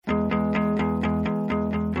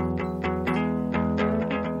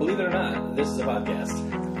this is a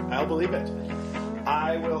podcast. I'll believe it.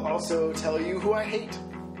 I will also tell you who I hate.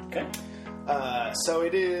 Okay. So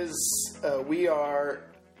it is, we are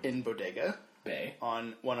in Bodega Bay.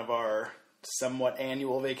 on one of our somewhat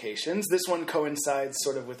annual vacations. This one coincides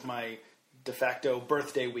sort of with my de facto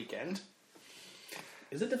birthday weekend.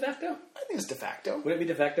 Is it de facto? I think it's de facto. Would it be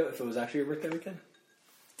de facto if it was actually your birthday weekend?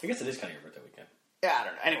 I guess it is kind of your birthday weekend. Yeah, I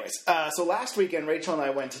don't know. Anyways, so last weekend, Rachel and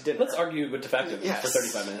I went to dinner. Let's argue with de facto Yes. for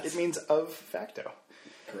 35 minutes. It means of facto.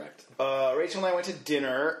 Correct. Rachel and I went to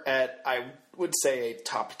dinner at, I would say, a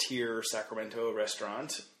top-tier Sacramento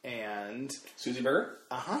restaurant. And Susie Burger?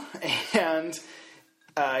 And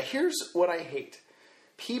here's what I hate.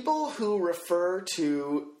 People who refer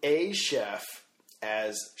to a chef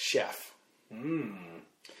as chef.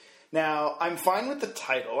 Now, I'm fine with the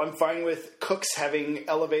title. I'm fine with cooks having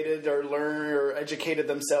elevated or learned or educated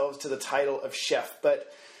themselves to the title of chef. But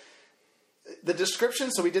the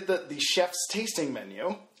description, so we did the chef's tasting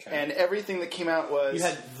menu, and everything that came out was... You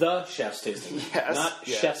had the chef's tasting menu, not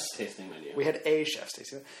chef's tasting menu. We had a chef's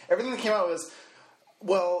tasting menu. Everything that came out was...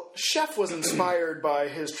 Well, Chef was inspired by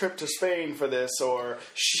his trip to Spain for this, or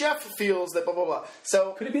Chef feels that blah, blah, blah.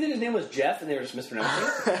 So, could it be that his name was Jeff and they were just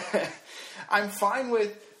mispronouncing it? I'm fine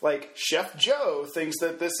with, like, Chef Joe thinks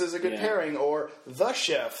that this is a good pairing, or the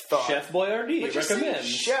chef thought. Chef Boyardee, But you're recommend. saying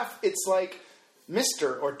chef, it's like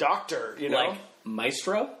Mr. or Doctor, you know? Like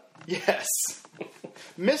Maestro? Yes.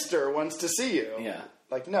 Mr. wants to see you. Yeah.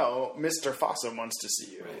 Like, no, Mr. Fossum wants to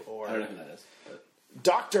see you. Right. Or I don't know who that is. But.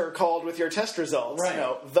 Doctor called with your test results. Right.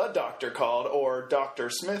 No, the doctor called, or Dr.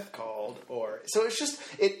 Smith called, or... So it's just...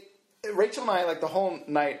 Rachel and I, like, the whole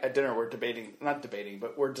night at dinner, we're not debating,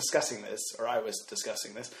 but we're discussing this, or I was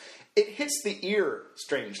discussing this. It hits the ear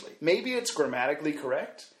strangely. Maybe it's grammatically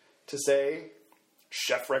correct to say,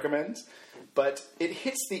 chef recommends, but it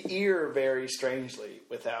hits the ear very strangely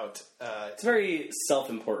without... It's very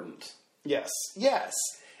self-important. Yes.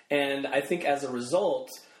 And I think as a result,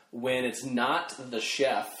 when it's not the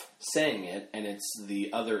chef saying it, and it's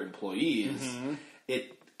the other employees,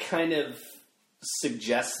 it kind of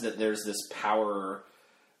suggests that there's this power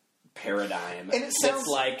paradigm. And it sounds that's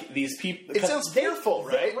like these people... It sounds fearful,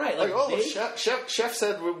 right? Right. Like, chef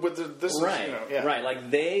said with this... Right, you know, yeah. right.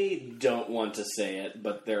 Like, they don't want to say it,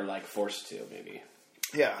 but they're, like, forced to, maybe.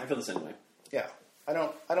 Yeah. I feel the same way. Yeah. I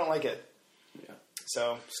don't like it. Yeah.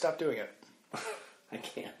 So, stop doing it. I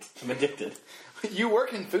can't. I'm addicted. You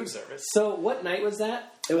work in food service. So, what night was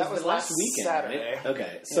that? It was the last weekend, Saturday. right?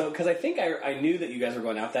 Okay. So, because I think I knew that you guys were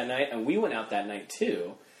going out that night, and we went out that night,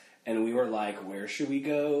 too. And we were like, where should we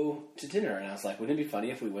go to dinner? And I was like, wouldn't it be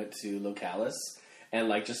funny if we went to Localis and,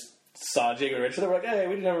 like, just saw Jake and Richard? They were like, hey,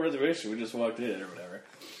 we didn't have a reservation. We just walked in or whatever.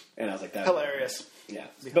 And I was like, that's hilarious. Yeah.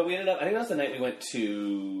 But we ended up, I think that was the night we went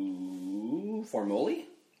to Formoli.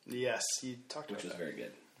 Yes, you talked about which was that. very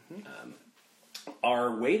good.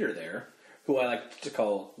 Our waiter there, who I like to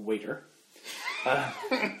call Waiter,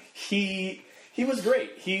 he was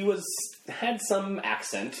great. He had some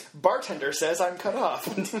accent. Bartender says I'm cut off.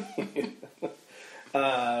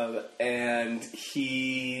 And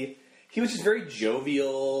he was just very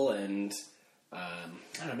jovial and, I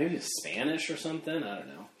don't know, maybe Spanish or something. I don't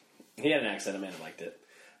know. He had an accent. I might have liked it.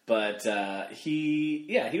 But he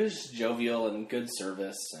was just jovial and good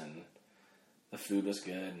service, and the food was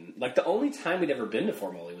good. And, like, the only time we'd ever been to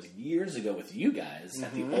Formoli was years ago with you guys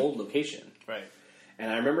at the old location. Right. And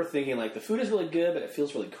I remember thinking, like, the food is really good, but it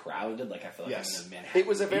feels really crowded. Like, I feel like I'm in a Manhattan It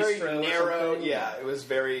was a very bistro or narrow, something. yeah, it was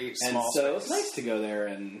very small And so it was space. nice to go there,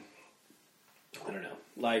 and I don't know.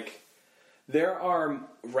 Like, there are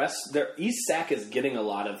East Sac is getting a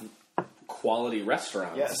lot of quality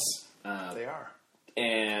restaurants. Yes, they are.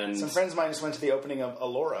 And Some friends of mine just went to the opening of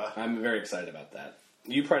Allura. I'm very excited about that.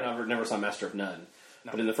 You probably never saw Master of None.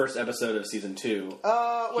 No. But in the first episode of season 2...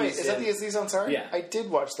 Wait, is that the Aziz Ansari? Yeah. I did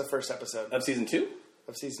watch the first episode. Of season 2?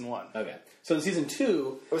 Of season 1. Okay. So in season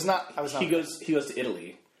 2... I was not... He goes to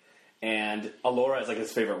Italy, and Allura is like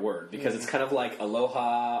his favorite word, because it's kind of like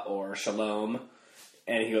aloha or shalom,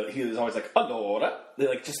 and he was always like, Allura.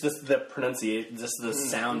 Like, just the pronunciation, just the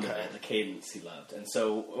sound of it, the cadence he loved. And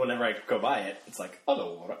so whenever I go by it, it's like,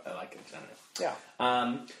 Allura. I like it. I don't know. Yeah.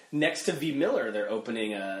 Next to V. Miller, they're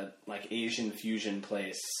opening a like Asian fusion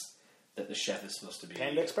place that the chef is supposed to be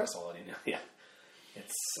Panda Express. quality now. Yeah, I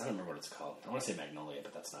don't remember what it's called. I want to say Magnolia,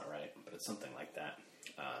 but that's not right. But it's something like that.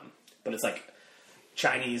 But it's like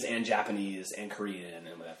Chinese and Japanese and Korean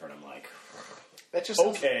and whatever. And I'm like, that just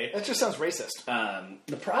sounds, okay. That just sounds racist.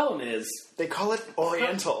 The problem is they call it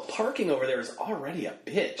Oriental. Parking over there is already a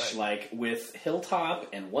bitch. Right. Like with Hilltop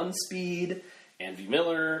and One Speed and V.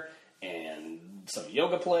 Miller and some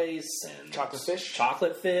yoga place and Chocolate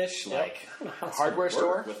fish. Yep. Like, I don't know how it's Hardware gonna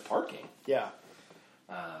work store with parking. Yeah.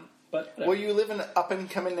 But Well, you live in an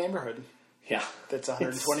up-and-coming neighborhood yeah, that's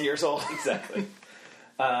 120 years old. exactly.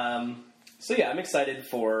 So yeah, I'm excited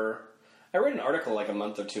for. I read an article like a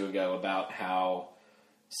month or two ago about how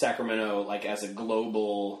Sacramento, like as a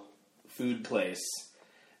global food place,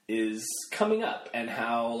 is coming up, and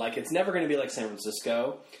how like it's never going to be like San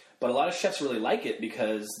Francisco, but a lot of chefs really like it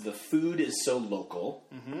because the food is so local.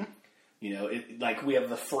 Mm-hmm. You know, like we have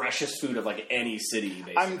the freshest food of like any city.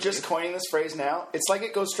 Basically. I'm just coining this phrase now. It's like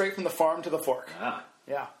it goes straight from the farm to the fork. Ah,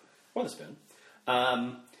 Yeah. or the spoon,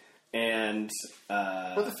 and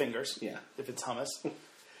With the fingers. yeah. If it's hummus.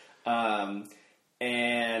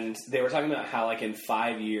 And they were talking about how, like, in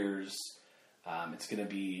 5 years, it's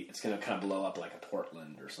gonna kind of blow up like a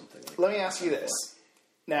Portland or something. Like Let me ask you this.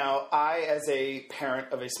 Now, I, as a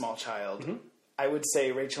parent of a small child, I would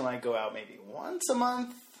say Rachel and I go out maybe once a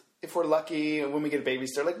month if we're lucky. When we get a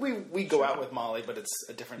babysitter, like we go out with Molly, but it's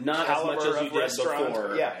a different Not caliber as much as you of did restaurant.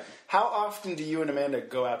 before. Yeah. Right. How often do you and Amanda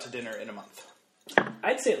go out to dinner in a month?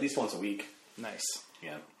 I'd say at least once a week. Nice.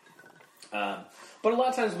 Yeah. But a lot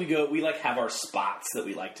of times we like have our spots that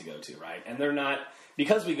we like to go to, right? And they're not,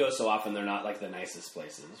 because we go so often, they're not like the nicest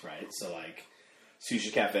places, right? So like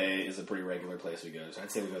Sushi Cafe is a pretty regular place we go to.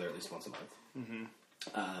 I'd say we go there at least once a month. Mm-hmm.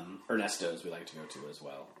 Ernesto's we like to go to as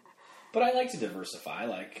well. But I like to diversify.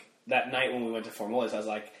 Like that night when we went to Formolis, I was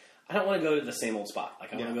like, I don't want to go to the same old spot.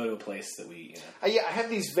 Like I want to go to a place that we, Yeah, I have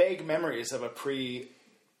these vague memories of a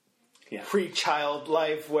pre-child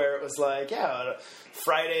life where it was like,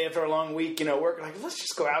 Friday after a long week, work, like, let's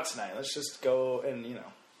just go out tonight. Let's just go and,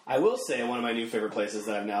 I will say one of my new favorite places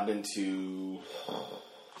that I've now been to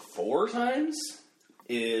 4 times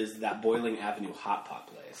is that Boiling Avenue Hot Pot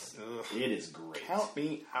place. Ugh. It is great. Count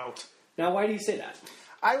me out. Now, why do you say that?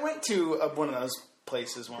 I went to one of those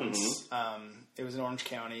places once. It was in Orange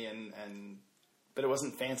County, but it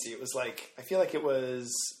wasn't fancy. It was like, I feel like it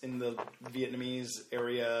was in the Vietnamese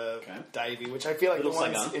area, Divey, which I feel like the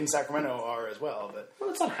ones in Sacramento are as well. But Well,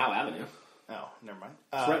 it's on Howe Avenue. oh, never mind.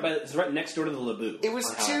 It's right next door to the Lebu. It was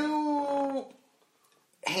too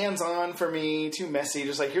hands-on for me, too messy.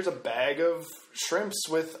 Just like, here's a bag of shrimps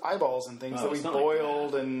with eyeballs and things that we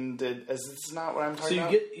boiled and did. It's not what I'm talking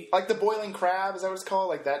about. Like the boiling crab, is that what it's called?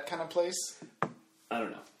 Like that kind of place? I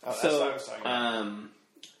don't know. Oh, that's what I was talking about.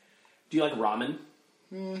 Do you like ramen?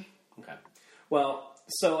 Okay. Well,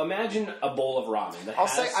 so imagine a bowl of ramen. That I'll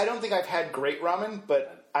say I don't think I've had great ramen,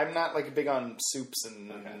 but I'm not like big on soups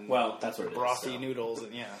and well, that's what it brothy is, noodles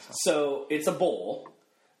and So it's a bowl,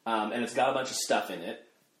 and it's got a bunch of stuff in it: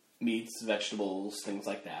 meats, vegetables, things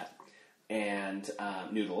like that, and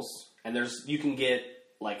noodles. And you can get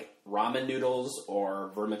like ramen noodles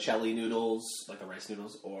or vermicelli noodles, like the rice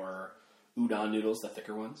noodles, or udon noodles, the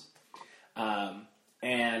thicker ones.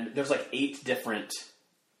 And there's like 8 different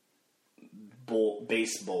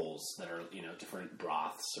base bowls that are, different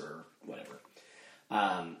broths or whatever.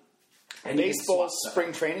 And base bowl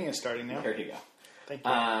spring training is starting now. There you go. Thank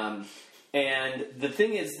you. And the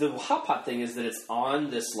thing is, the hot pot thing is that it's on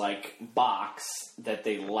this like box that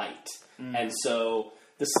they light, and so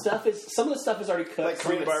some of the stuff is already cooked, like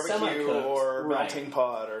Korean barbecue or melting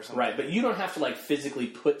pot or something. Right, but you don't have to like physically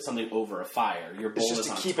put something over a fire. Your bowl just is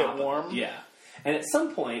to on keep top it warm. of it. Yeah, and at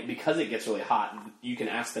some point, because it gets really hot, you can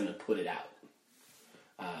ask them to put it out.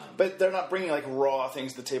 But they're not bringing like raw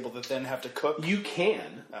things to the table that then have to cook. You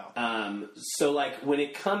can. Oh. So like when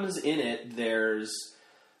it comes in it, there's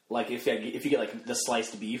like if you get like the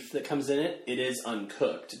sliced beef that comes in it, it is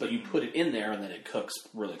uncooked, but you put it in there and then it cooks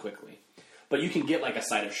really quickly. But you can get like a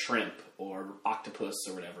side of shrimp or octopus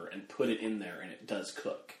or whatever and put it in there and it does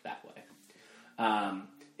cook that way.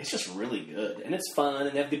 It's just really good and it's fun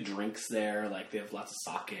and they have good drinks there. Like they have lots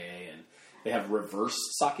of sake and they have reverse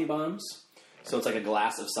sake bombs. So it's like a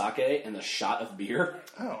glass of sake and a shot of beer.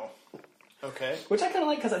 Oh, okay. Which I kind of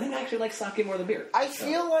like because I think I actually like sake more than beer. I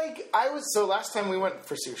feel like so last time we went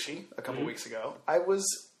for sushi a couple weeks ago, I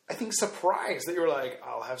think surprised that you were like,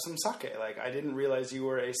 I'll have some sake. Like, I didn't realize you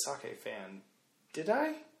were a sake fan. Did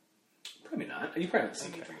I? Probably not. You probably haven't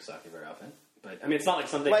seen me drink sake very often. But, I mean, it's not like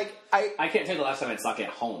something... Like, I can't tell you the last time I had sake at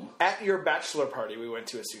home. At your bachelor party, we went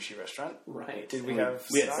to a sushi restaurant. Right. Did we have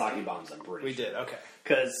We had sake bombs, I'm pretty We sure. did, okay.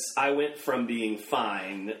 Because I went from being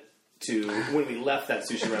fine to, when we left that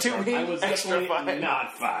sushi restaurant, I was definitely fine.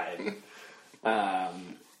 not fine.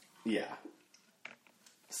 Yeah.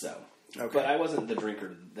 So. Okay. But I wasn't the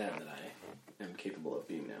drinker then that I am capable of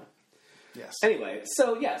being now. Yes. Anyway,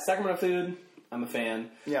 so yeah, Sacramento food, I'm a fan.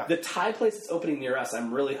 Yeah. The Thai place that's opening near us,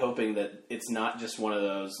 I'm really hoping that it's not just one of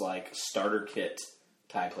those, like, starter kit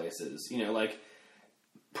Thai places. You know, like,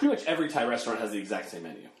 pretty much every Thai restaurant has the exact same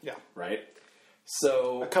menu. Yeah. Right?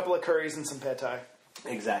 So A couple of curries and some pad thai.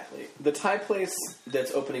 exactly. The Thai place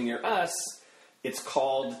that's opening near us, it's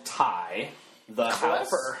called Thai,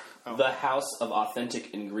 Clever. the House of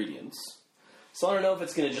Authentic Ingredients. So I don't know if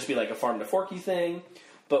it's going to just be like a farm to forky thing,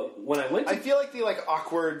 but when I went to I feel like the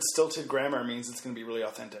awkward, stilted grammar means it's going to be really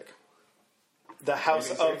authentic. The house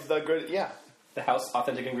Are you being of the good, the House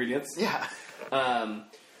Authentic Ingredients, yeah.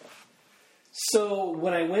 So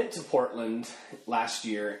when I went to Portland last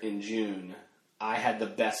year in June, I had the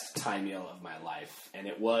best Thai meal of my life, and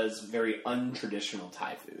it was very untraditional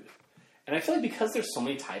Thai food. And I feel like because there's so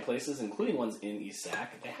many Thai places, including ones in East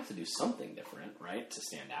Sac, they have to do something different, right, to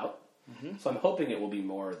stand out. Mm-hmm. So I'm hoping it will be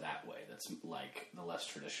more that way. That's like the less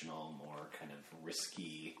traditional, more kind of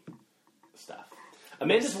risky stuff.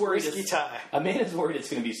 Amanda's worried. Risky Thai. Amanda's worried it's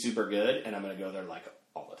going to be super good, and I'm going to go there like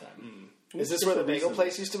all the time. Is this where the bagel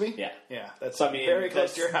place used to be? Yeah. Yeah, that's So I mean, very close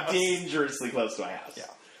that's to your house. dangerously close to my house.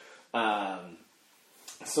 Yeah.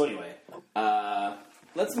 So anyway,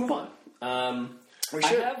 let's move on. We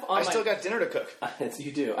should. I still got dinner to cook.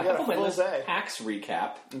 You do. I got have a on my full list day. PAX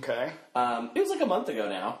recap. Okay. It was like a month ago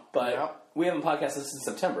now, but Yeah. we haven't podcasted since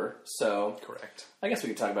September, so Correct. I guess we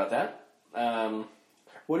could talk about that.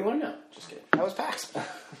 What do you want to know? Just kidding. That was PAX.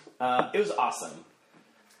 It was awesome.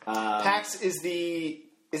 PAX is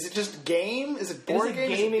it just game? Is it board game?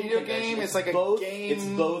 Is it gaming video convention. game? It's like both, a game. It's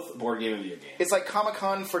both board game and video game. It's like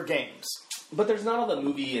Comic-Con for games. But there's not all the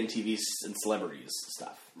movie and TV and celebrities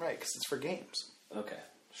stuff. Right, because it's for games. Okay,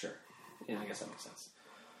 sure. Yeah, I guess that makes sense.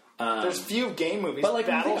 There's few game movies. But like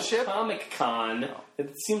Battleship. Comic Con,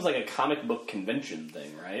 it seems like a comic book convention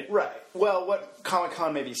thing, right? Right. Well, what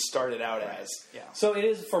Comic-Con maybe started out as. Yeah. So it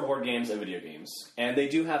is for board games and video games, and they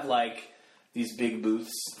do have like these big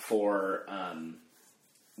booths for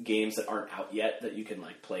games that aren't out yet that you can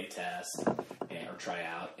like play test or try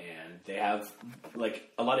out, and they have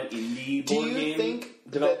like a lot of indie Do board you game think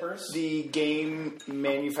developers. that the game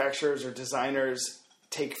manufacturers or designers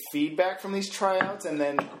take feedback from these tryouts and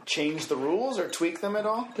then change the rules or tweak them at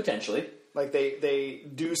all? Potentially, Like they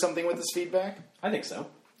do something with this feedback? I think so.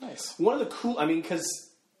 Nice. One of the because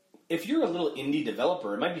if you're a little indie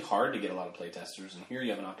developer, it might be hard to get a lot of playtesters, and here you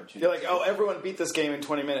have an opportunity. You're like, oh, everyone beat this game in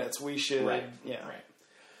 20 minutes. We should, Right. yeah. Right.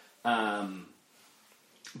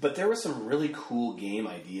 But there were some really cool game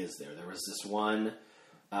ideas there. There was this one,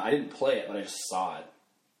 I didn't play it, but I just saw it.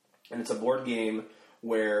 And it's a board game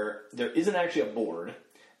where there isn't actually a board.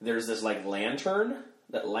 There's this like lantern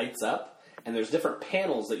that lights up, and there's different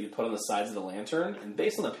panels that you put on the sides of the lantern. And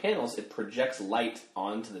based on the panels, it projects light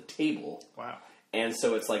onto the table. Wow. And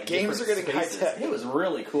so it's like Games different are getting spaces. high-tech. It was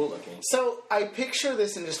really cool looking. So I picture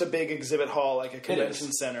this in just a big exhibit hall, like a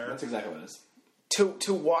convention center. That's exactly what it is.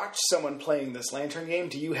 To watch someone playing this lantern game,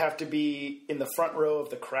 do you have to be in the front row of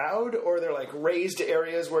the crowd, or are there like raised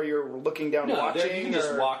areas where you're looking down No, watching? you can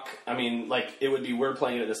just or- walk. I mean, like it would be we're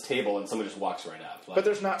playing it at this table, and someone just walks right up. Like, But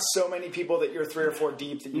there's not so many people that you're 3 or 4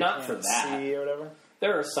 deep that you Not can't for that. see or whatever.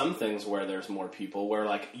 there are some things where there's more people. Where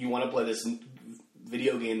like you want to play this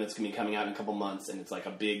video game that's going to be coming out in a couple months, and it's like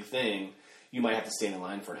a big thing. You might have to stand in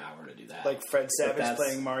line for an hour to do that. Like Fred But Savage that's-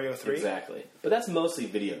 playing Mario 3. Exactly. But that's mostly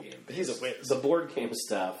video game. He's a whiz. The board game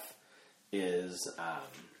stuff is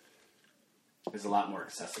a lot more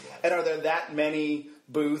accessible. And are there that many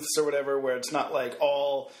booths or whatever where it's not like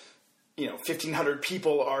all 1,500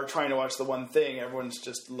 people are trying to watch the one thing? Everyone's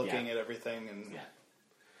just looking Yeah. at everything. And Yeah.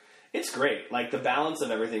 It's great. Like, the balance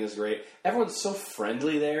of everything is great. Everyone's so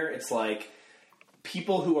friendly there. It's like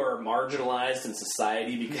people who are marginalized in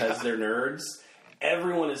society because they're nerds.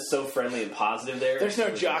 Everyone is so friendly and positive there. There's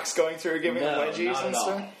no jocks going through giving No, wedgies not and at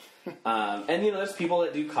stuff. all. And, there's people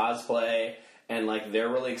that do cosplay, and, like, they're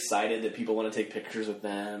really excited that people want to take pictures with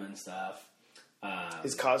them and stuff.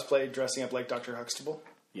 Is cosplay dressing up like Dr. Huxtable?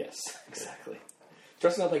 Yes, exactly.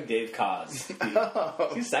 Dressing up like Dave Cos. Is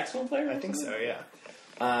he a saxophone player? I think so, yeah.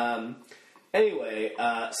 Anyway,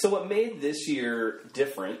 so what made this year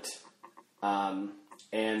different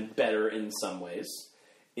and better in some ways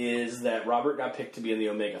is that Robert got picked to be in the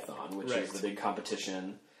Omegathon, which Right. is the big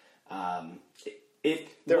competition.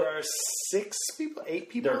 There are 6 people? 8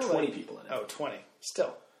 people? There are 20 people in it. Oh, 20.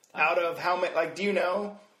 Still. Out of how many? Like, do you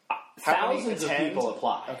know how many Thousands of attend? people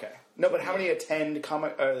apply. Okay. No, but how many attend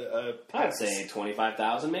comic? I'd PAX? say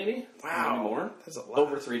 25,000 maybe. Wow. Maybe more. That's a lot.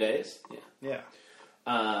 Over 3 days. Yeah.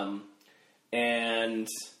 Yeah. And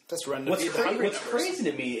That's run to what's, feed the hungry what's numbers. crazy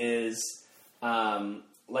to me is,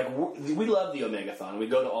 like, we love the Omegathon. We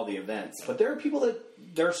go to all the events. But there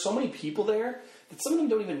are so many people there that some of them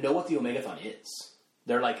don't even know what the Omegathon is.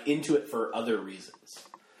 They're, like, into it for other reasons.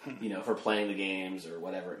 For playing the games or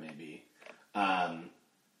whatever it may be.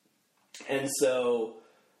 And so,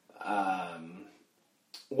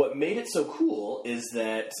 what made it so cool is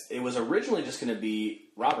that it was originally just going to be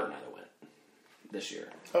Robert and I that went this year.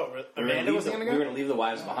 Oh, really? We were going Amanda wasn't going to go? to leave the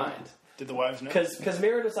wives behind. Did the wives know? Because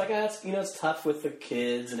Meredith was like, it's tough with the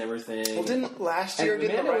kids and everything. Well, didn't last year, And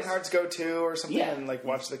did the Amanda was- Reinhardts go too or something Yeah. and like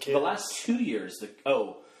watch the kids? The last 2 years,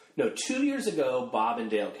 2 years ago, Bob and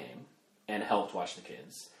Dale came and helped watch the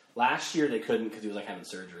kids. Last year they couldn't because he was like having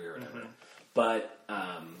surgery or whatever. But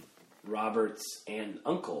Robert's aunt and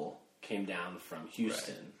uncle came down from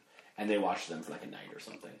Houston, and they watched them for like a night or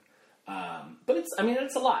something. But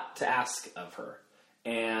it's a lot to ask of her.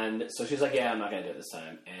 And so she's like, yeah, I'm not going to do it this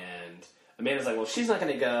time. And Amanda's like, well, she's not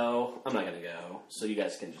going to go. I'm not going to go. So you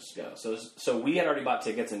guys can just go. So we had already bought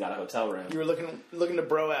tickets and got a hotel room. You were looking to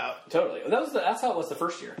bro out. Totally. That's how it was the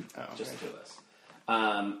first year. Oh, just okay. the two of us.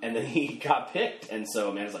 And then he got picked, and so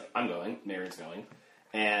Amanda's like, I'm going. Mary's going.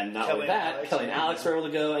 And not only that, Kelly and Alex were able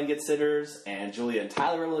to go and get sitters, and Julia and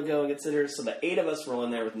Tyler were able to go and get sitters. So the 8 of us rolling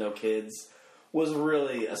there with no kids was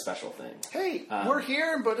really a special thing. Hey, we're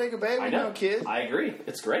here in Bodega Bay with no kids. I agree.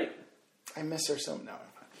 It's great. I miss her so no.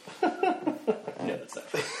 No, that's not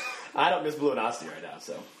true. I don't miss Blue and Austin right now.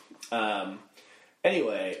 So,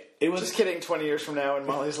 anyway, it was Just kidding. 20 years from now, when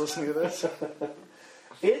Molly's listening to this,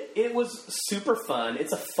 It was super fun.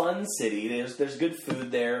 It's a fun city. There's good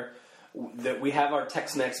food there. That we have our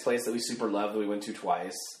Tex-Mex place that we super love that we went to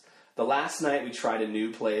twice. The last night we tried a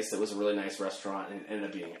new place that was a really nice restaurant and it ended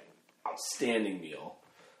up being an outstanding meal.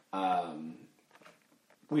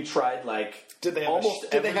 We tried Did they have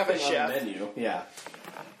almost did they have a everything on chef? the menu. Yeah.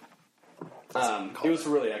 It was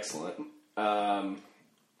really excellent. And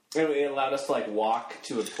it allowed us to walk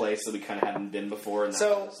to a place that we kind of hadn't been before in that part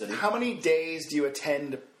So, of the city. how many days do you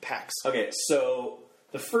attend PAX? Okay, so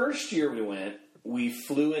the first year we went, we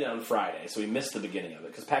flew in on Friday, so we missed the beginning of it,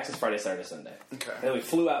 because PAX is Friday, Saturday, Sunday. Okay. And then we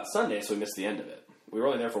flew out Sunday, so we missed the end of it. We were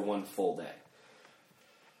only there for one full day.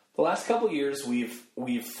 The last couple years,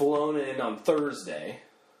 we've flown in on Thursday,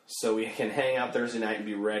 so we can hang out Thursday night and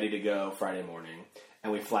be ready to go Friday morning,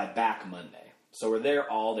 and we fly back Monday. So we're there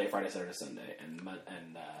all day, Friday, Saturday, Sunday,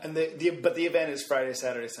 And the event is Friday,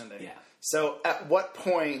 Saturday, Sunday. Yeah. So at what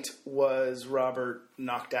point was Robert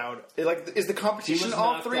knocked out? Is the he competition was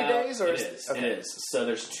all knocked 3 out. days? Or It is. Okay. It is. So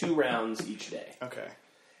there's 2 rounds each day. Okay.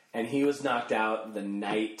 And he was knocked out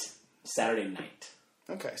Saturday night.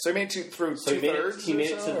 Okay. So he made it through So two-thirds he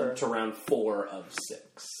made or so, or? it to round 4 of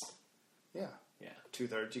 6. Yeah. Yeah.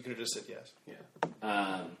 2/3. You could have just said yes.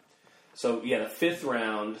 Yeah. So yeah, the 5th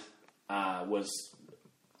round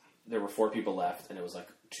there were 4 people left, and it was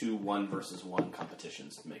 2 1-versus-1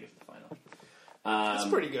 competitions to make it to the final. That's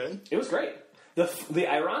pretty good. It was great. The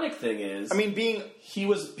ironic thing is, Being he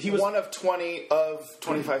was one of 20 of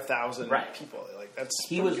 25,000 Right. people. That's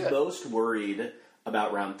he pretty was good. most worried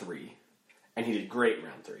about round 3, and he did great in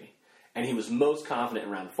round 3. And he was most confident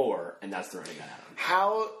in round 4, and that's the round he got out of.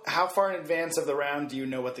 How far in advance of the round do you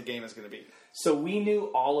know what the game is going to be? So we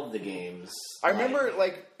knew all of the games. I remember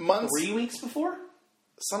months 3 weeks before.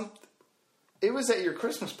 It was at your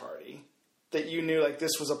Christmas party that you knew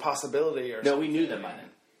this was a possibility or No, something. we knew them by then.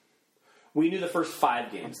 We knew the first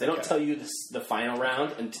 5 games. They don't Okay. tell you the final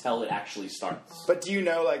round until it actually starts. But do you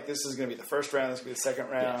know this is going to be the first round, this is going to be the second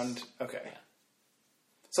round? Yes. Okay. Yeah.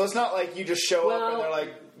 So it's not like you just show up and Well- they're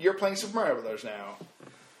like, you're playing Super Mario Brothers now.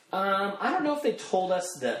 I don't know if they told us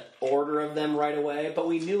the order of them right away, but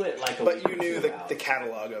we knew it a But week you or knew two out. the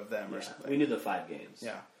catalog of them or Yeah, something. we knew the 5 games.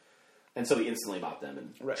 Yeah. And so we instantly bought them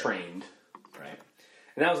and Right. trained. Right.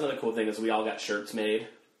 And that was another cool thing is we all got shirts made.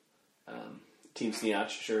 Team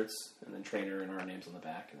Sneotch shirts, and then trainer and our names on the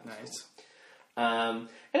back. And that was Nice. cool. And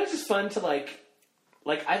it was just fun to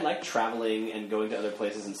I like traveling and going to other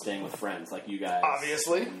places and staying with friends like you guys.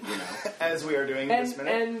 Obviously. And, As we are doing this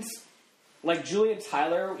minute. And Julie and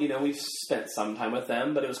Tyler, we've spent some time with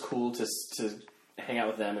them, but it was cool to hang out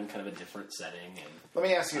with them in kind of a different setting. And Let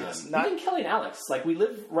me ask you this. even Kelly and Alex, we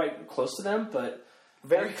live right close to them, but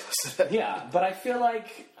Very close to that. yeah. But I feel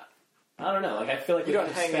I don't know. I feel like You we don't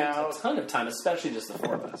could hang spend out. a ton of time, especially just the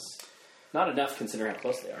 4 of us. Not enough considering how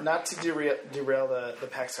close they are. Not to derail the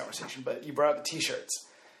PAX conversation, but you brought up the T-shirts.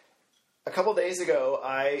 A couple days ago,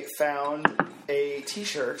 I found a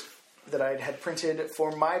T-shirt that I had printed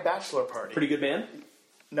for my bachelor party. Pretty good man.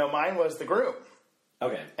 No, mine was the groom.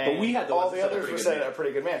 Okay, And but we had all ones the that said others pretty were good said man. a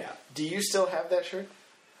pretty good man. Yeah. Do you still have that shirt?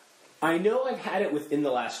 I know I've had it within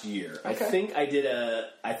the last year. I Okay. think I did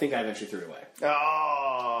I think I eventually threw it away.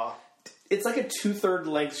 Oh, It's like a 2/3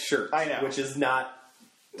 length shirt. I know. Which is not.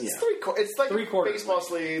 it's Yeah. it's like 3/4 baseball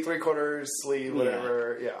sleeve, 3/4 sleeve,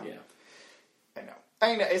 whatever. Yeah. Yeah. I know.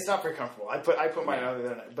 I know it's not very comfortable. I put mine on the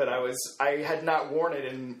other night, but I had not worn it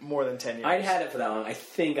in more than 10 years. I'd had it for that long. I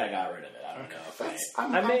think I got rid of it. I don't know.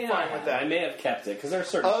 I'm I may fine not with that. I may have kept it because there are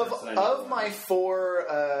certain shirts that I Of my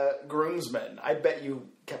 4 groomsmen, I bet you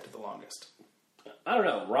kept it the longest. I don't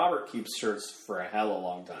know. Robert keeps shirts for a hell of a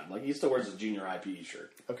long time. Like he still wears his junior IPE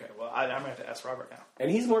shirt, Okay, well I'm gonna have to ask Robert now. and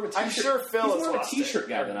he's more of a t-shirt. I'm sure Phil he's has more of a lost t-shirt it,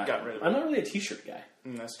 guy or than I got am. rid of I'm it. not really a t-shirt guy.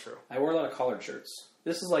 That's true. I wear a lot of collared shirts.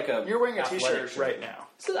 This is like a You're wearing a athletic t-shirt shirt right now.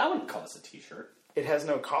 I wouldn't call this a t-shirt. It has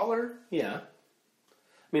no collar. Yeah, I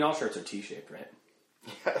mean all shirts are t-shaped, right?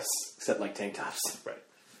 Yes. Except like tank tops. Right.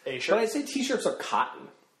 A But shirt. I'd say t-shirts are cotton.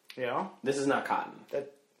 Yeah. This is not cotton.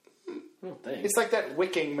 That I don't think. it's like that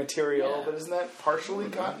wicking material, Yeah. but isn't that partially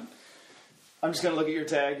cotton? I'm just gonna look at your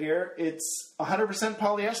tag here. It's 100%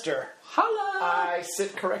 polyester. Holla! I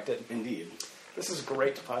sit corrected. Indeed. This is a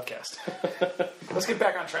great podcast. Let's get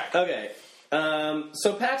back on track. Okay.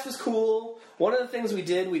 So PAX was cool. One of the things we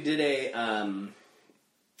did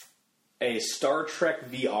a Star Trek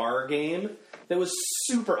VR game that was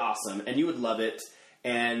super awesome, and you would love it.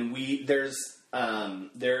 And there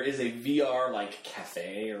is a VR like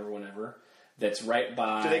cafe or whatever that's right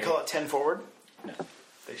by. Do they call it 10 forward? No.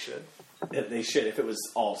 They should. They should if it was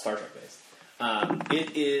all Star Trek based.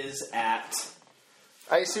 It is at.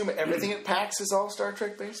 I assume everything at PAX is all Star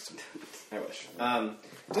Trek based. I wish.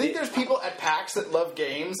 Do you think there's people at PAX that love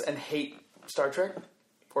games and hate Star Trek?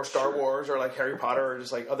 Or Star Wars or like Harry Potter or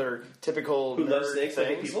just like other typical Who nerd loves snakes? I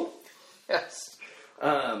hate things? people. Yes.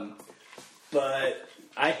 But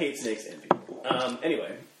I hate snakes and people.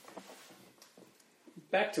 Anyway,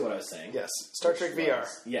 back to what I was saying. Yes. Star Trek VR.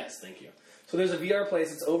 Yes, thank you. So there's a VR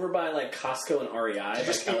place. It's over by like Costco and REI. Did you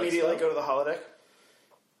just by immediately Calixto. go to the holodeck?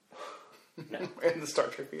 No. In the Star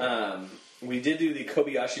Trek VR. We did do the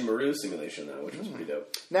Kobayashi Maru simulation though, which was pretty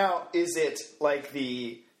dope. Now, is it like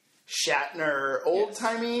the Shatner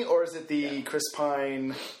old-timey or is it the Chris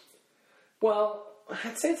Pine? Well,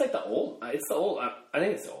 I'd say it's like the old. It's the old. I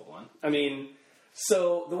think it's the old one. I mean,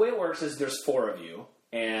 so the way it works is there's 4 of you,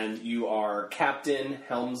 and you are captain,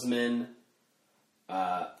 helmsman,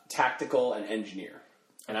 tactical, and engineer.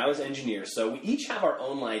 And I was engineer, so we each have our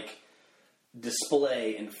own like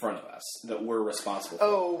display in front of us that we're responsible for.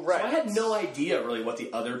 Oh, right. So I had no idea really what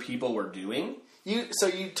the other people were doing. So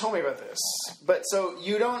you told me about this, but so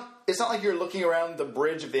you don't. It's not like you're looking around the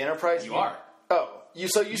bridge of the Enterprise. You are. Oh, you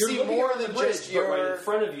see You're more looking than at the bridge, just but your right in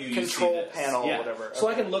front of you, you control see this. panel Yeah. or whatever. So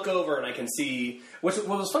Okay. I can look over and I can see. What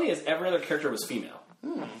was funny is every other character was female.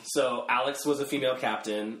 So Alex was a female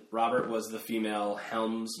captain. Robert was the female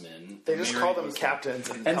helmsman. They just Mary call them was the- captains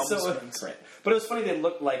and And so, helmsmen. right. But it was funny. They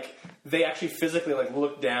looked like they actually physically like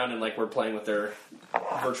looked down and like were playing with their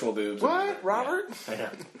virtual boobs. What, Robert? Yeah,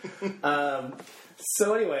 I know.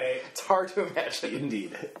 So anyway, It's hard to imagine.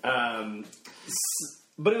 indeed.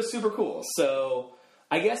 But it was super cool. So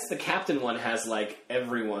I guess the captain one has like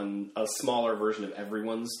a smaller version of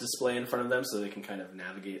everyone's display in front of them, so they can kind of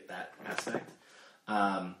navigate that aspect.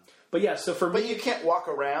 But yeah, so for But me, you can't walk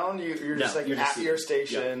around. You're just like at your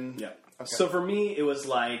station. Yep. Okay. So for me, it was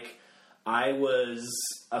like I was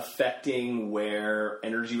affecting where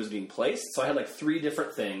energy was being placed. So I had like 3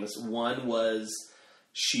 different things. One was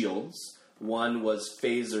shields. One was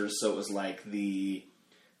phasers. So it was like the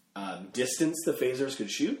distance the phasers could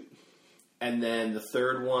shoot. And then the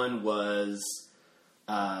third one was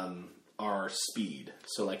our speed.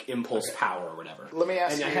 So like impulse power or whatever. Let me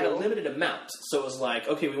ask and I had a you- limited amount. So it was like,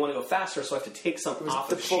 okay, we want to go faster, so I have to take some off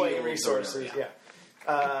the Deploying shields or resources. whatever.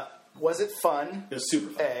 Yeah. Was it fun? It was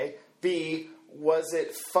super fun. A. B. Was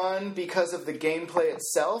it fun because of the gameplay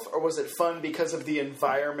itself, or was it fun because of the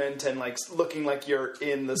environment and like looking like you're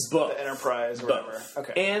in the Both. Enterprise or Both. whatever?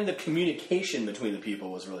 Okay. And the communication between the people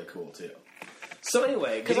was really cool too. So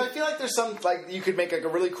anyway, Because I feel like there's some like you could make like a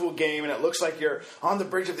really cool game and it looks like you're on the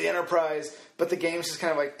bridge of the Enterprise, but the game's just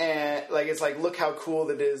kind of like like it's like look how cool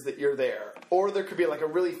it is that you're there. Or there could be like a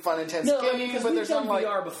really fun, intense no, game, I mean, because but we've there's done some like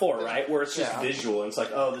VR before, right? Where it's just Yeah. visual and it's like,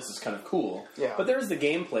 oh, this is kind of cool. Yeah. But there's the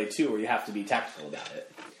gameplay too, where you have to be tactical about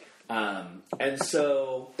it. And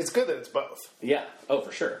so, it's good that it's both. yeah, oh,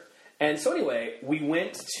 for sure. And so anyway, we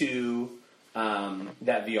went to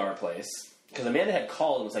that VR place because Amanda had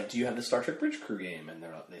called and was like, "Do you have the Star Trek Bridge Crew game?" And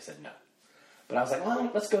they said no. But I was like, well,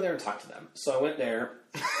 let's go there and talk to them. So I went there,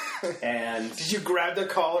 and Did you grab the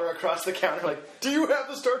collar across the counter like, do you have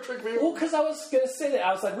the Star Trek VR? well, because I was going to say that,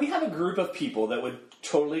 I was like, we have a group of people that would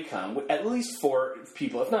totally come, at least 4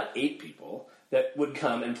 people, if not 8 people, that would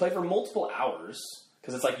come and play for multiple hours,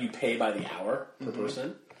 because it's like you pay by the hour per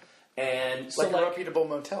person. And so like a reputable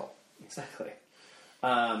motel. exactly.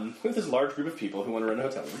 With this large group of people who want to rent a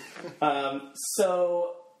hotel room.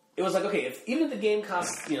 So it was like, okay, even if the game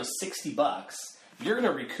costs $60, you're going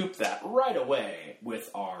to recoup that right away with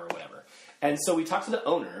R or whatever. And so we talked to the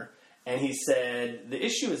owner, and he said the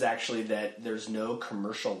issue is actually that there's no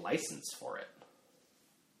commercial license for it.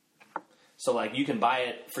 So, like, you can buy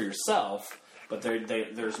it for yourself, but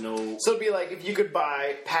there's no... So it'd be like if you could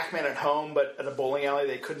buy Pac-Man at home, but at a bowling alley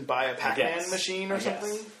they couldn't buy a Pac-Man machine or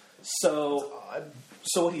something? So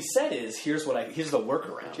what he said is, here's the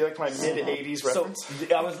workaround. Do you like my mid-'80s reference?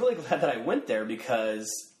 So I was really glad that I went there because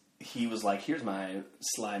he was like, here's my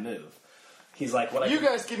sly move. He's like,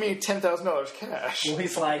 guys give me $10,000 cash. Well,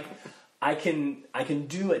 he's like, I can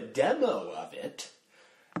do a demo of it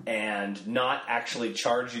and not actually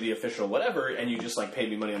charge you the official whatever, and you just like pay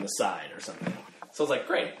me money on the side or something. So I was like,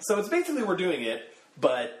 great. So it's basically we're doing it,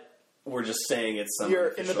 but we're just saying it's some. You're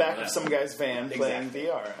in the back whatever. of some guy's van playing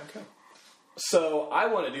VR. Okay. So I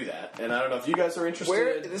want to do that, and I don't know if you guys are interested.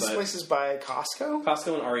 Where this place is by Costco?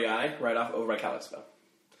 Costco and REI, right off over by Cal Expo.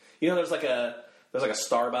 You know, there's like a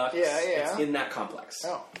Starbucks. Yeah. It's in that complex.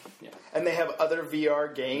 Oh, yeah. And they have other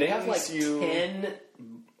VR games. They have like 10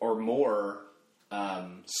 or more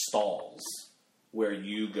stalls where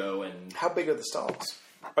you go and. How big are the stalls?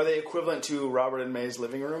 Are they equivalent to Robert and May's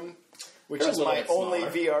living room, which is my only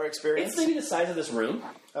VR experience? It's maybe the size of this room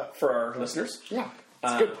for our listeners. Yeah,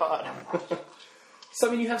 it's a good pod. So,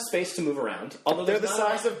 I mean, you have space to move around. Although they're the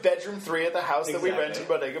size of bedroom 3 at the house that we rented in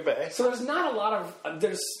Bodega Bay. So there's not a lot of...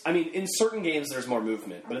 in certain games there's more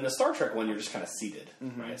movement, but in the Star Trek one you're just kind of seated,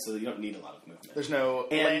 right? So you don't need a lot of movement. There's no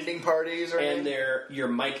landing parties or anything? And you're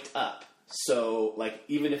mic'd up. So, like,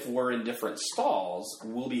 even if we're in different stalls,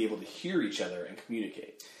 we'll be able to hear each other and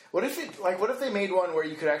communicate. What if they made one where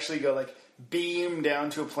you could actually go, like, beam down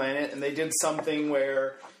to a planet, and they did something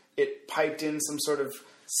where it piped in some sort of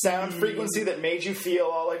sound frequency that made you feel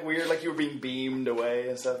all like weird, like you were being beamed away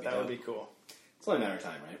and stuff? That would be cool. It's only a matter of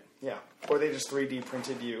time, right? Yeah. Or they just 3D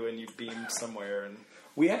printed you and you beamed somewhere. And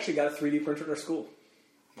we actually got a 3D printer at our school.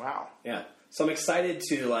 Wow. Yeah. So I'm excited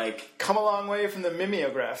to, like... Come a long way from the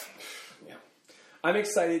mimeograph. Yeah. I'm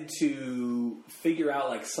excited to figure out,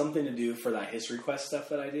 like, something to do for that History Quest stuff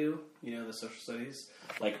that I do, the social studies.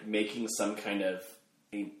 Like, making some kind of,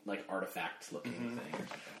 like, artifact-looking thing or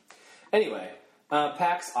something. Anyway...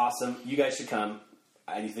 PAX, awesome. You guys should come.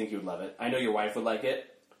 I think you would love it. I know your wife would like it.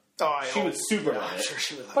 She would super love it. I'm sure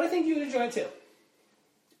she would love but I think you would enjoy it too.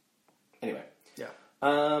 Anyway. Yeah.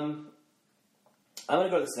 I'm going to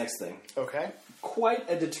go to this next thing. Okay. Quite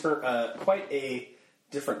a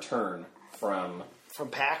different turn from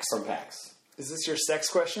PAX? From PAX. Is this your sex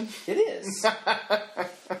question? It is.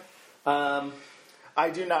 I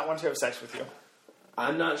do not want to have sex with you.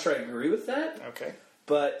 I'm not sure I agree with that. Okay.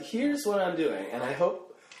 But here's what I'm doing, and I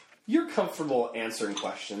hope you're comfortable answering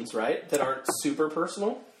questions, right? That aren't super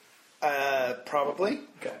personal? Probably.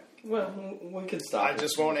 Okay. Well, we can stop. I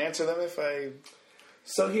just won't answer them if I...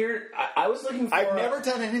 So here, I was looking for... I've never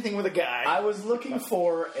done anything with a guy. I was looking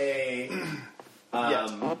for a...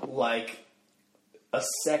 like, a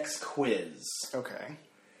sex quiz. Okay.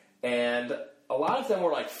 And a lot of them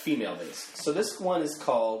were, like, female-based. So this one is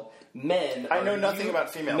called... Men. I know nothing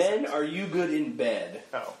about female Men, sex. are you good in bed?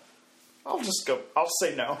 Oh. I'll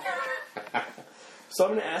say no. So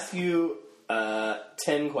I'm going to ask you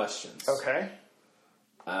 10 questions. Okay.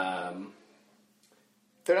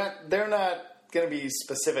 They're not going to be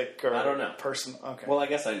specific or I don't know. Personal. Okay. Well, I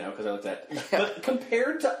guess I know because I looked at it. Yeah. But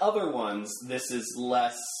compared to other ones, this is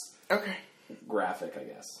less graphic, I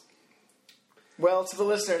guess. Well, to the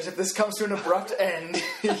listeners, if this comes to an abrupt end,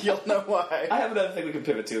 you'll know why. I have another thing we can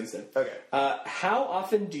pivot to instead. Okay. How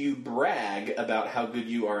often do you brag about how good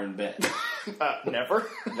you are in bed? Never.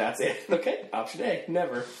 That's it. Okay. Option A.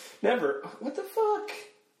 Never. Never. What the fuck?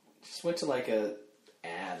 Just went to like a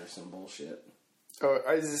ad or some bullshit. Oh,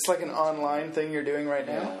 is this like an online thing you're doing right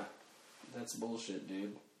now? Yeah. That's bullshit,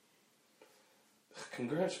 dude.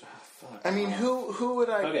 Congrats. Oh, fuck. I mean, who would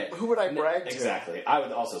I brag to? Exactly. I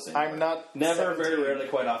would also say I'm not never, 17. very rarely,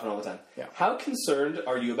 quite often, all the time. Yeah. How concerned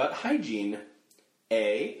are you about hygiene?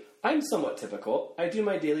 A. I'm somewhat typical. I do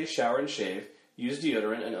my daily shower and shave, use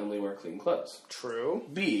deodorant, and only wear clean clothes. True.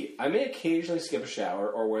 B. I may occasionally skip a shower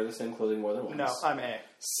or wear the same clothing more than once. No, I'm A.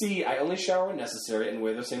 C. I only shower when necessary and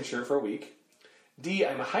wear the same shirt for a week. D.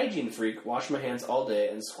 I'm a hygiene freak, wash my hands all day,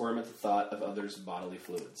 and squirm at the thought of others' bodily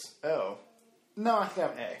fluids. Oh. No, I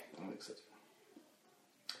think I'm A. I think so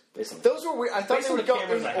too. Those were weird. I thought they would go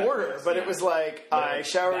in order, but it was like, I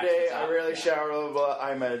shower day, I rarely shower, blah, blah, blah.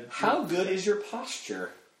 I'm a... How good is your posture?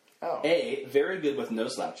 Oh. A. Very good with no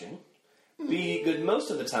slouching. B. Good most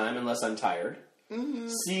of the time unless I'm tired. Mm-hmm.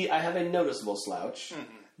 C. I have a noticeable slouch.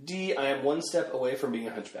 Mm-hmm. D. I am one step away from being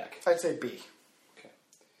a hunchback. I'd say B. Okay.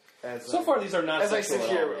 So far, these are not as I sexual sit at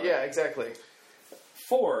all, here. really. Yeah, exactly.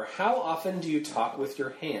 4. How often do you talk with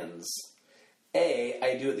your hands? A.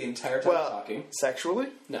 I do it the entire time talking. Sexually?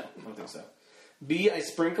 No, I don't think so. B. I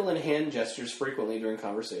sprinkle in hand gestures frequently during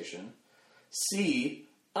conversation. C.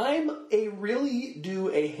 I really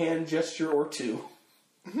do a hand gesture or two.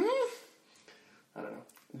 I don't know.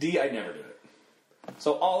 D. I never do it.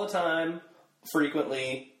 So all the time,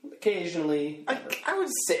 frequently, occasionally. I would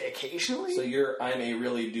say occasionally. So I'm a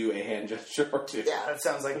really do a hand gesture or two. Yeah, that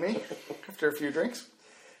sounds like me. After a few drinks.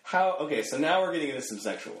 Okay, so now we're getting into some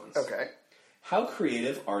sexual ones. Okay. How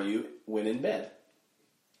creative are you when in bed?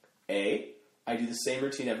 A. I do the same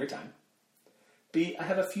routine every time. B. I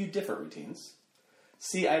have a few different routines.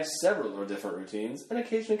 C. I have several different routines and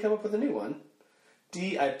occasionally come up with a new one.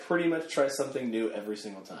 D. I pretty much try something new every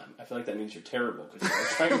single time. I feel like that means you're terrible because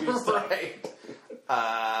you're trying new stuff. Right.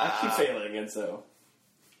 I keep failing, and so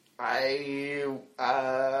I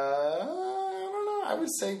don't know. I would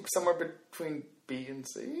say somewhere between B and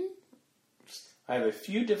C. I have a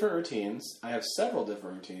few different routines. I have several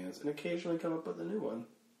different routines and occasionally come up with a new one.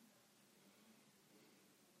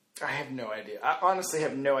 I have no idea. I honestly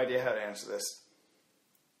have no idea how to answer this.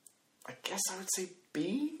 I guess I would say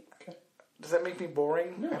B. Okay. Does that make me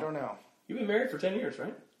boring? No. I don't know. You've been married for 10 years,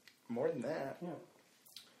 right? More than that. Yeah.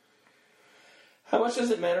 How much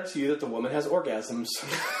does it matter to you that the woman has orgasms?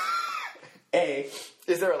 A.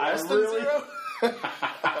 Is there a less than zero?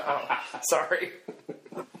 Oh, sorry.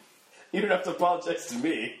 You don't have to apologize to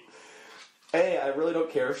me. A. I really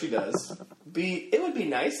don't care if she does. B. It would be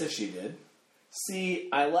nice if she did. C.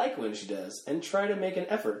 I like when she does and try to make an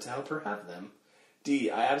effort to help her have them.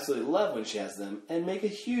 D. I absolutely love when she has them and make a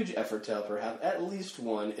huge effort to help her have at least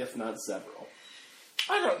one, if not several.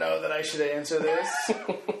 I don't know that I should answer this.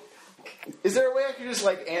 Is there a way I could just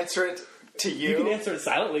answer it to you? You can answer it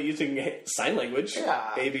silently using sign language.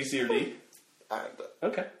 Yeah. A, B, C, or D.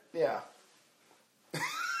 Okay. Yeah.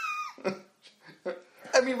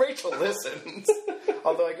 I mean, Rachel listens.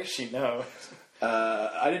 Although I guess she knows.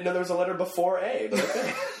 I didn't know there was a letter before A, but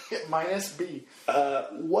okay. Minus B.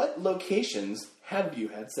 What locations have you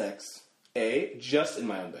had sex? A. Just in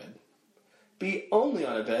my own bed. B. Only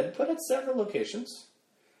on a bed, but at several locations.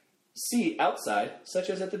 C. Outside, such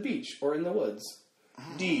as at the beach or in the woods.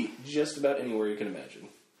 D. Just about anywhere you can imagine.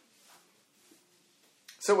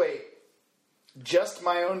 So wait. Just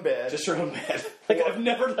my own bed? Just your own bed. I've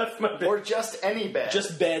never left my bed. Or just any bed?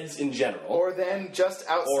 Just beds in general. Or then just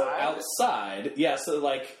outside? Or outside. Yeah, so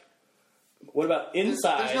what about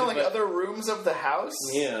inside? There's no other rooms of the house?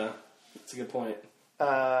 Yeah, that's a good point.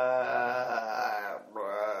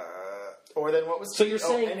 Or then what was... So you're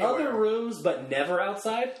saying anywhere. other rooms but never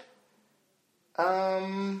outside?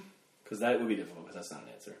 Because that would be difficult because that's not an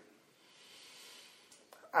answer.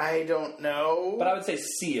 I don't know. But I would say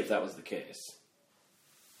C if that was the case.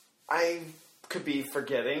 I could be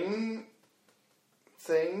forgetting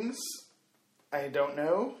things. I don't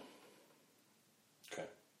know. Okay.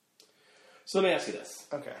 So let me ask you this.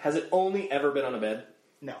 Okay. Has it only ever been on a bed?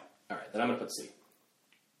 No. All right, then I'm going to put C.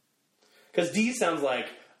 Because D sounds like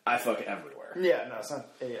I fuck everywhere. Yeah, no, it's not.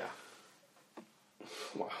 Yeah.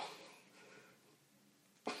 Wow.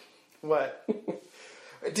 What?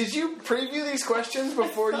 Did you preview these questions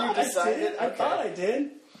before you decided? I thought I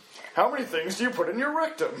did. How many things do you put in your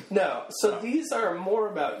rectum? No, so these are more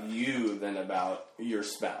about you than about your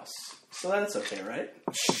spouse. So that's okay, right?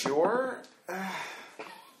 Sure.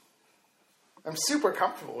 I'm super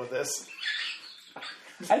comfortable with this.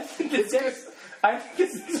 I think this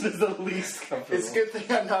is the least comfortable. It's a good thing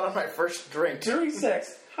I'm not on my first drink. During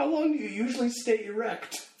sex, how long do you usually stay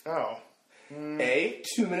erect? Oh. A,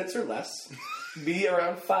 2 minutes or less. B,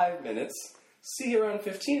 around 5 minutes. C, around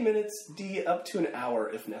 15 minutes. D, up to an hour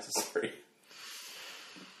if necessary.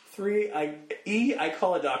 3, I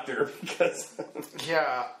call a doctor because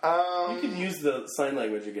Yeah. you can use the sign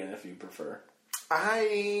language again if you prefer.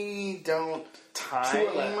 I don't time. 2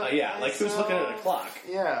 or less. Yeah, like who's looking at a clock?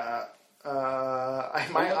 Yeah.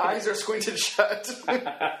 My eyes are squinted shut.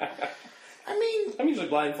 I'm usually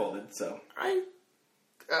blindfolded, so.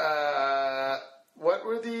 What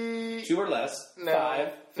were the... 2 or less. No,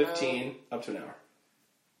 5, 15, up to an hour.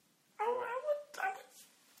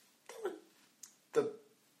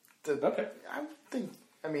 Okay. I would think...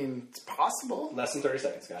 I mean, it's possible. Less than 30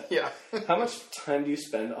 seconds, got it. Yeah. How much time do you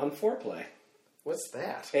spend on foreplay? What's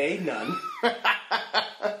that? A, none.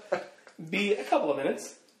 B, a couple of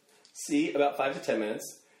minutes. C, about 5 to 10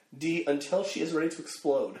 minutes. D, until she is ready to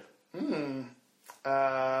explode.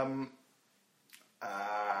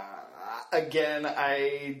 Again,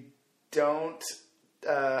 I don't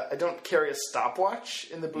carry a stopwatch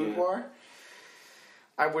in the boudoir.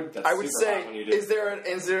 I would That's super say, hot when you do. is there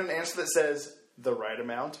an answer that says the right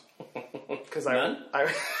amount? Because None?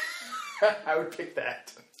 I would pick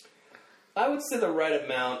that. I would say the right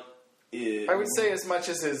amount is... I would say as much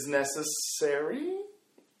as is necessary.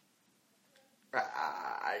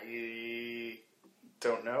 I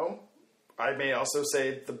don't know. I may also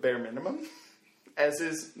say the bare minimum, as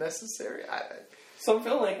is necessary. So I'm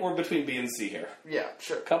feeling like we're between B and C here. Yeah,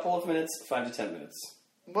 sure. Couple of minutes, 5 to 10 minutes.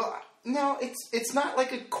 Well, no, it's not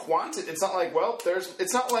like a quantity. It's not like, well,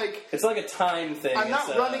 it's not like It's like a time thing. I'm not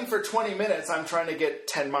It's running for 20 minutes. I'm trying to get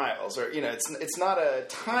 10 miles, or it's not a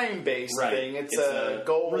time based Right. thing. It's It's a a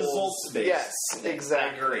goal results-based. Yes,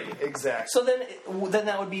 exactly. I agree. Exactly. So then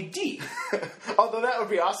that would be D. Although that would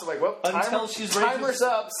be awesome. Like, well, Until she's ready to- timer's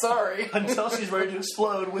up. Sorry. Until she's ready to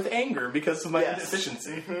explode with anger because of my Yes.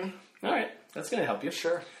 inefficiency. Mm-hmm. All right, that's going to help you.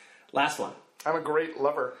 Sure. Last one. I'm a great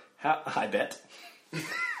lover. I bet.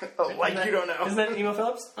 Oh, like you don't know. Isn't that Emo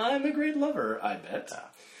Phillips? I'm a great lover, I bet.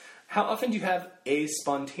 How often do you have a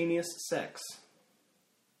spontaneous sex?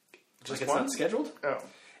 Just like it's one? not scheduled? Oh.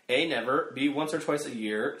 A, never. B, once or twice a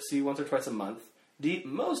year. C, once or twice a month. D,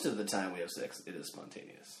 most of the time we have sex, it is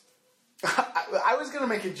spontaneous. I was going to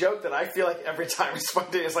make a joke that I feel like every time it's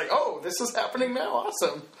spontaneous, like, oh, this is happening now.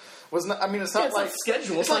 Awesome. It's not It's like not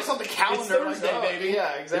scheduled. It's not on the calendar. It's Thursday, like, oh, baby.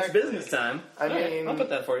 Yeah, exactly. It's business time. I All right, mean- I'll put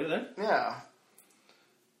that for you then. Yeah.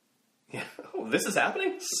 Yeah. Oh, this is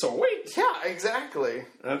happening? Sweet. Yeah, exactly.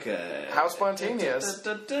 Okay. How spontaneous.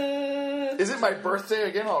 Is it my birthday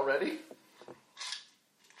again already?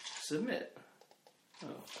 Submit. Oh.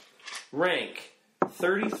 Rank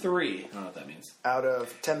 33. I don't know what that means. Out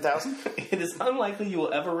of 10,000? It is unlikely you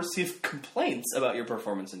will ever receive complaints about your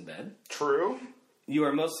performance in bed. True. You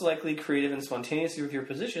are most likely creative and spontaneous with your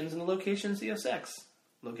positions in the locations you have sex.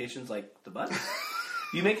 Locations like the butt.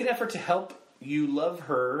 You make an effort to help you love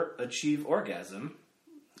her achieve orgasm.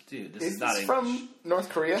 Dude, this is not It's English. from North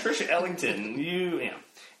Korea. Trisha Ellington,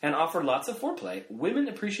 and offer lots of foreplay. Women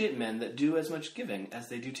appreciate men that do as much giving as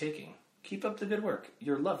they do taking. Keep up the good work.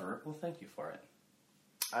 Your lover will thank you for it.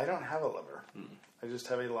 I don't have a lover. I just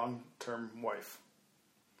have a long-term wife.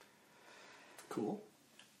 Cool.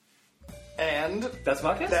 And That's a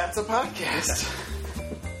podcast? that's a podcast.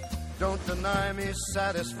 Don't deny me,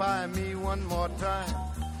 satisfy me one more time.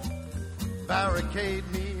 Barricade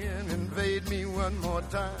me and invade me one more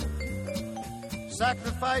time.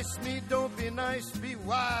 Sacrifice me, don't be nice, be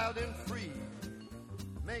wild and free.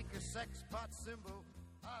 Make a sex pot symbol.